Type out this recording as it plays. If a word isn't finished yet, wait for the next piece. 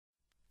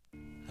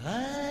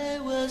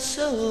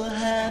so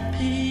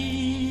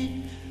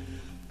happy,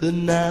 but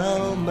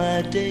now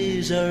my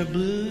days are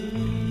blue.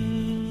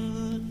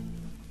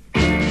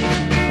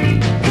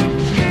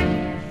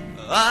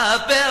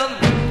 I've been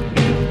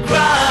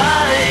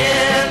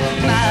crying,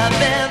 I've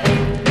been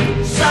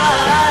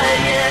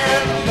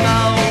sighing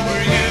over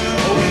you,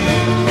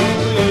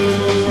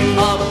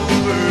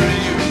 over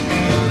you.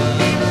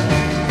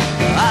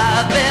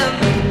 I've been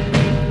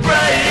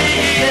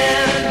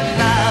praying,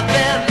 I've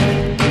been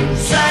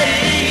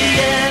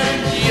saying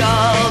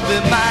you'll be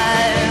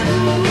mine,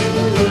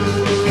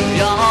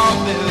 you'll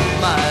be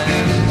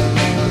mine.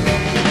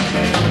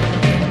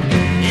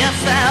 You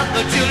said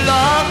that you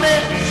love me,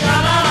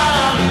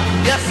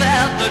 you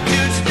said that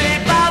you'd stay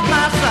by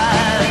my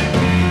side.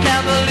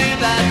 Can't believe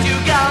that you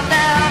gone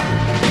now,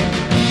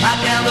 I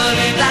can't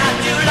believe that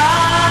you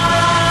lied.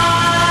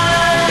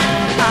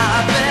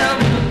 I've been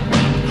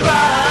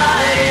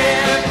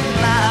crying,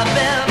 I've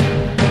been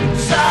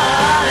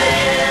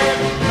sighing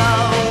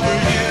over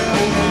you,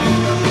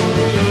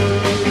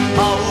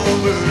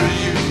 over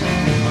you.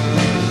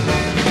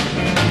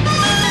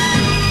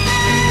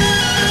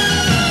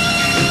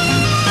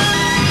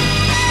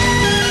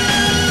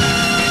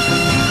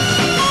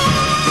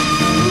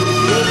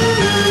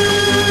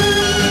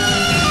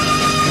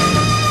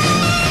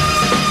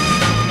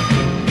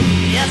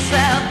 You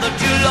said that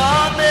you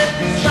love me,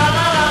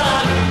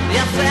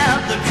 you said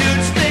that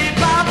you'd stay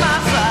by my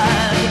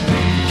side.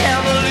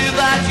 Can't believe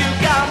that you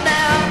gone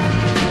now,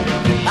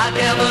 I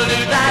can't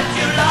believe that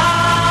you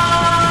lied.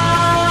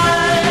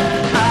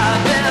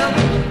 I've been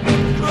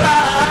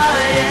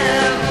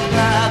crying,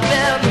 I've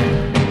been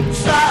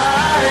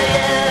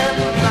sighing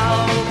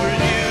over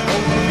you,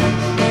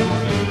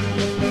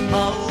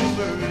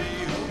 over you, over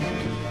you.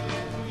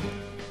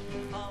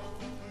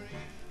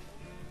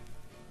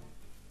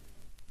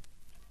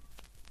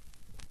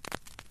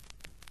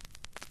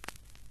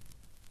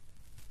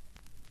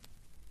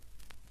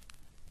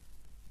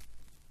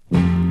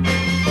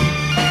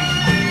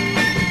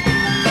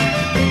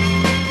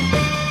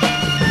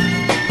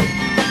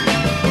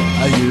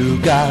 You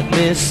got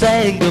me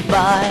saying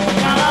goodbye,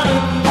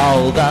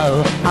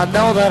 although I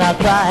know that I'll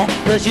cry,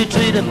 'cause you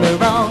treated me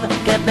wrong,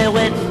 kept me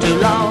waiting too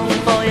long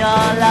for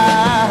your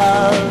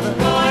love.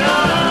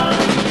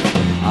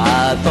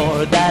 I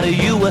thought that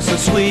you were so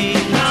sweet,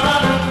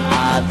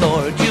 I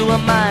thought you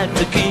were mine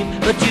to keep,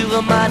 but you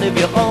were mine of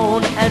your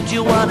own, and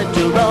you wanted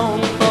to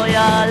roam for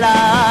your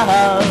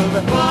love.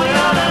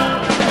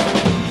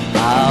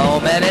 How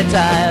many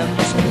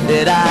times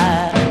did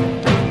I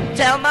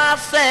tell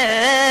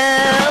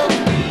myself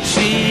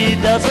she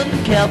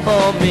doesn't care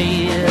for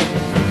me?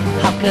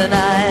 How can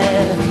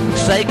I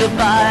say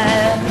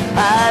goodbye?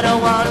 I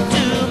don't want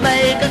to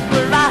make her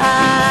cry.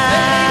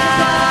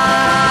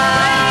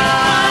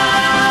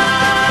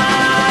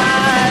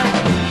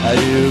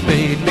 You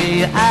beat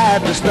me at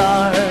the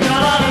start,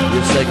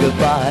 you said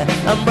goodbye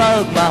and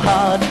broke my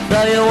heart.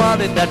 Though you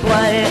want it that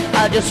way,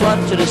 I just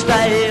want you to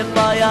stay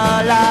for your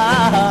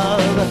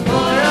love,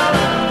 for your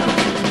love.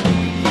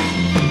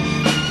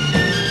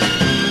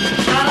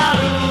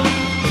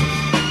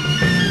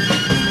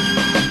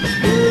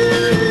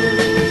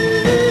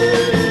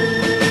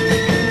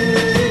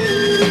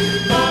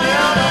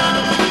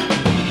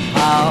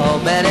 How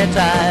many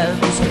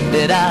times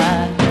did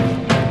I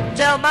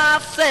tell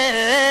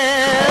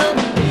myself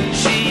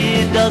she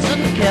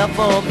doesn't care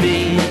for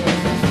me?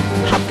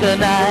 How can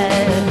I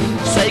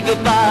say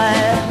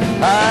goodbye?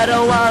 I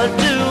don't want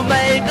to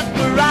make her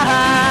cry.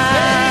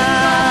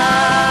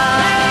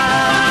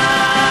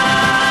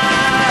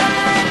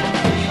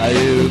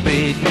 You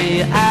beat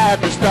me at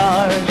the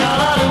start,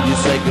 you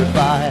say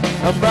goodbye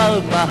and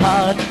broke my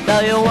heart. Now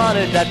you want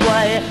it that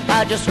way,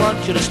 I just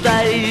want you to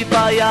stay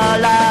for your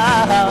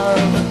love,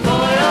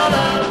 for your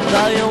love.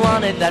 Though you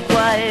want it that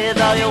way,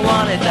 though you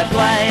want it that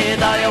way,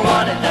 though you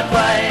want it that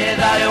way,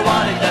 though you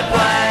want it that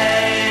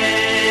way.